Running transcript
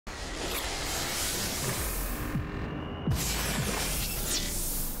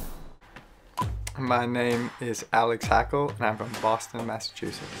My name is Alex Hackle, and I'm from Boston,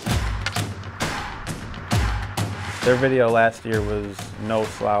 Massachusetts. Their video last year was no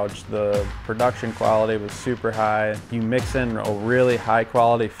slouch. The production quality was super high. You mix in a really high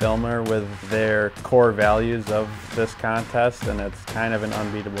quality filmer with their core values of this contest, and it's kind of an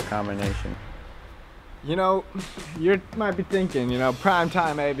unbeatable combination. You know, you might be thinking, you know,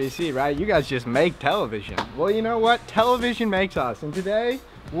 primetime ABC, right? You guys just make television. Well, you know what? Television makes us, and today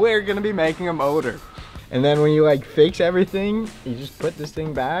we're gonna be making a motor. And then when you like fix everything, you just put this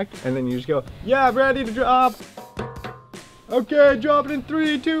thing back, and then you just go, yeah, ready to drop. Okay, drop it in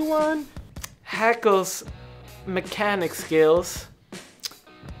 3, 2, 1. Hackle's mechanic skills,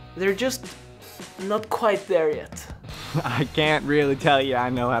 they're just not quite there yet. I can't really tell you I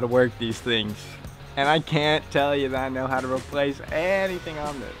know how to work these things. And I can't tell you that I know how to replace anything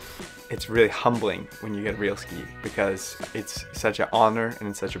on this. It's really humbling when you get a real ski because it's such an honor and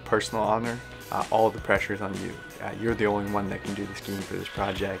it's such a personal honor. All the pressure's on you. You're the only one that can do the skiing for this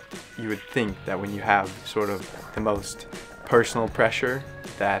project. You would think that when you have sort of the most personal pressure,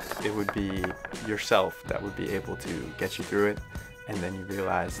 that it would be yourself that would be able to get you through it. And then you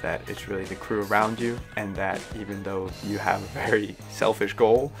realize that it's really the crew around you, and that even though you have a very selfish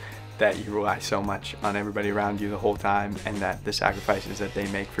goal, that you rely so much on everybody around you the whole time, and that the sacrifices that they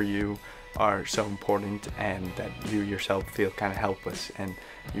make for you are so important, and that you yourself feel kind of helpless, and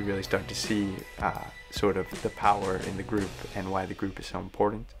you really start to see sort of the power in the group and why the group is so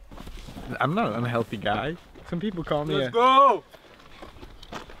important. I'm not an unhealthy guy. Some people call me Let's go!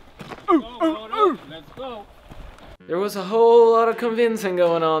 Let's go! There was a whole lot of convincing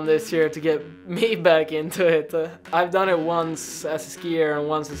going on this year to get me back into it. I've done it once as a skier and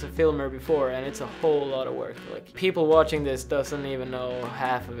once as a filmer before, and it's a whole lot of work. Like, people watching this doesn't even know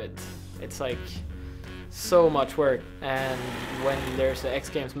half of it. It's like so much work, and when there's the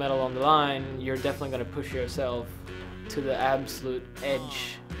XGames medal on the line, you're definitely gonna push yourself to the absolute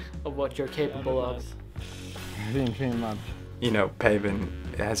edge of what you're capable of. You know, Paven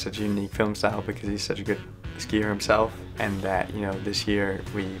has such a unique film style because he's such a good skier himself, and that, you know, this year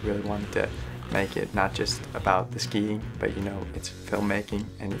we really wanted to make it not just about the skiing, but, you know, it's filmmaking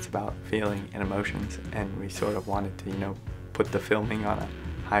and it's about feeling and emotions, and we sort of wanted to, you know, put the filming on a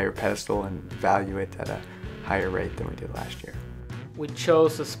higher pedestal and value it at a higher rate than we did last year. We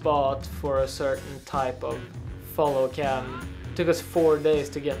chose a spot for a certain type of follow cam. It took us 4 days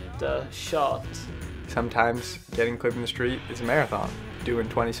to get the shot. Sometimes getting clipped in the street is a marathon. Doing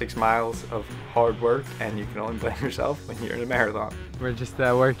 26 miles of hard work, and you can only blame yourself when you're in a marathon. We're just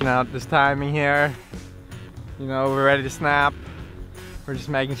working out this timing here. You know, we're ready to snap. We're just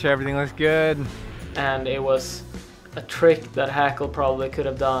making sure everything looks good. And it was a trick that Hackle probably could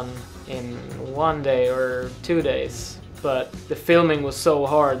have done in 1 day or 2 days. But the filming was so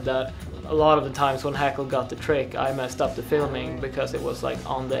hard that a lot of the times when Hackle got the trick, I messed up the filming because it was like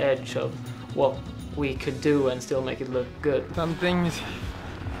on the edge of what we could do and still make it look good. Some things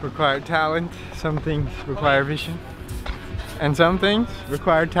require talent, some things require vision, and some things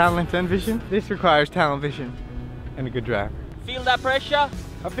require talent and vision. This requires talent, vision, and a good driver. Feel that pressure?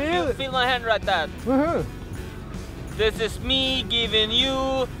 I feel it! Feel my hand right there. Woohoo! This is me giving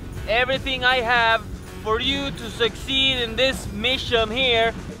you everything I have for you to succeed in this mission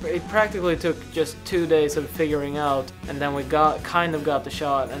here. It practically took just 2 days of figuring out, and then we kind of got the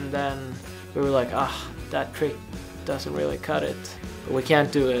shot, and then we were like, that trick doesn't really cut it. But we can't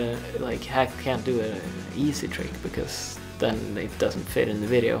do Hack can't do an easy trick because then it doesn't fit in the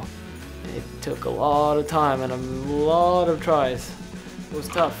video. It took a lot of time and a lot of tries. It was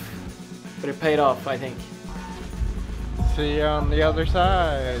tough, but it paid off, I think. See you on the other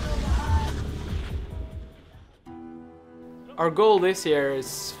side. Our goal this year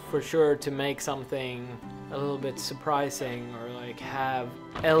is for sure to make something a little bit surprising, or like have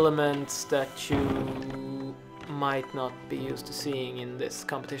elements that you might not be used to seeing in this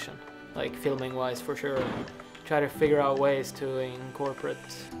competition, like filming wise for sure, and try to figure out ways to incorporate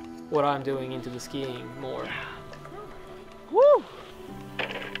what I'm doing into the skiing more. Woo!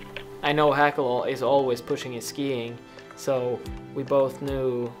 I know Hackle is always pushing his skiing, so we both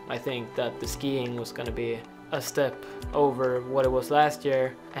knew, I think, that the skiing was going to be a step over what it was last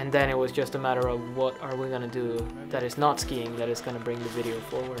year, and then it was just a matter of what are we gonna do that is not skiing that is gonna bring the video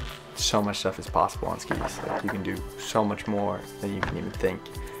forward. So much stuff is possible on skis. Like, you can do so much more than you can even think,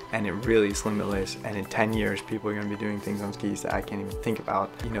 and it really is limitless. And in 10 years, people are going to be doing things on skis that I can't even think about.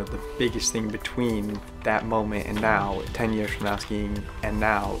 You know, the biggest thing between that moment and now, 10 years from now skiing and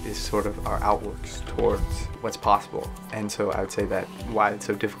now, is sort of our outlooks towards what's possible. And so I would say that why it's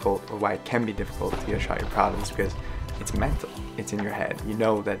so difficult, or why it can be difficult to get a shot you're proud of, is because it's mental. It's in your head. You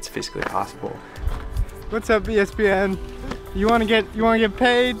know that it's physically possible. What's up, ESPN? You wanna get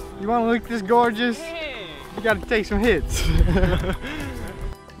paid? You wanna look this gorgeous? You gotta take some hits.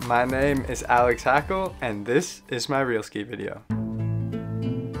 My name is Alex Hackle, and this is my real ski video.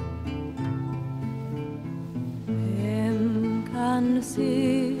 Vem kan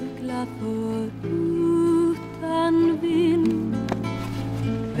segla förutan vind?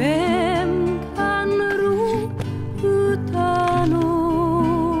 Vem kan ro utan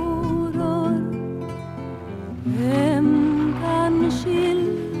åror? Vem kan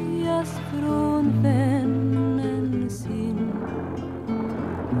skiljas från vännen sin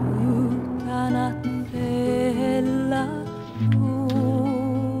utan att fälla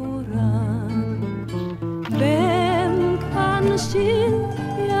tårar? Vem kan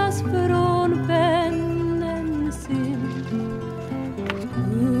skiljas från vännen sin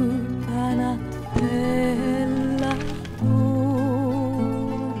utan att fälla tårar?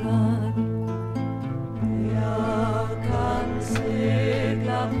 Jag kan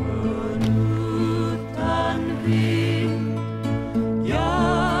segla utan vind.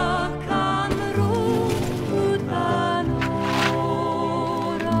 Jag kan ro utan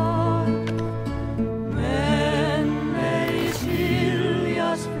årar. Men ej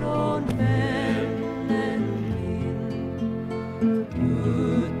skiljas från vännen min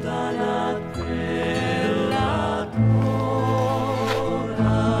utan att fälla tårar.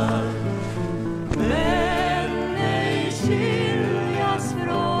 Men ej skiljas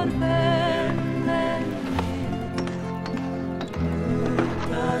från vännen min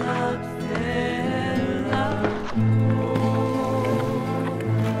utan att fälla tårar.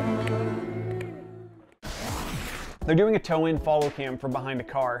 They're doing a toe-in follow cam from behind a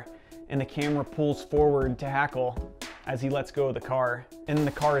car, and the camera pulls forward to Hackle as he lets go of the car, and then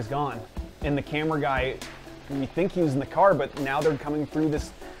the car is gone. And the camera guy, we think he was in the car, but now they're coming through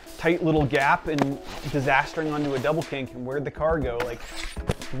this tight little gap and disastering onto a double kink, and where'd the car go? Like,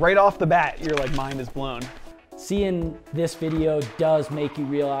 right off the bat, your like mind is blown. Seeing this video does make you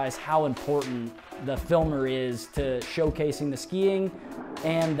realize how important the filmer is to showcasing the skiing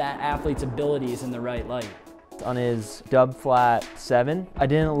and that athlete's abilities in the right light. On his dub flat 7, I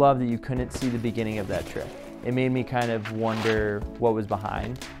didn't love that you couldn't see the beginning of that trick. It made me kind of wonder what was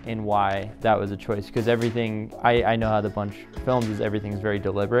behind and why that was a choice, because everything, I know how the bunch films is everything's very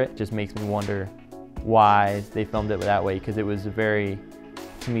deliberate. It just makes me wonder why they filmed it that way, because it was a very,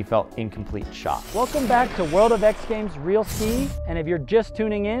 to me, felt incomplete shot. Welcome back to World of X Games Real Ski, and if you're just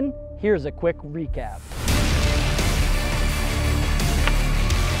tuning in, here's a quick recap.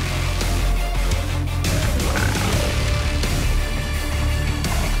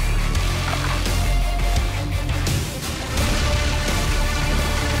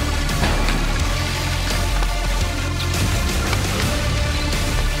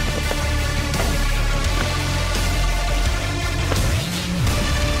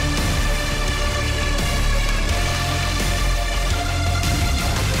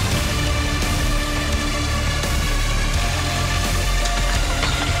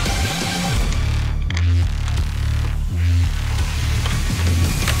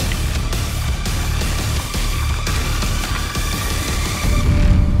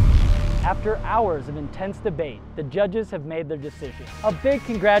 After hours of intense debate, the judges have made their decision. A big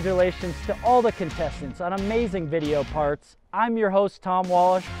congratulations to all the contestants on amazing video parts. I'm your host, Tom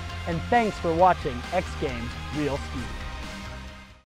Wallish, and thanks for watching X Games Real Ski.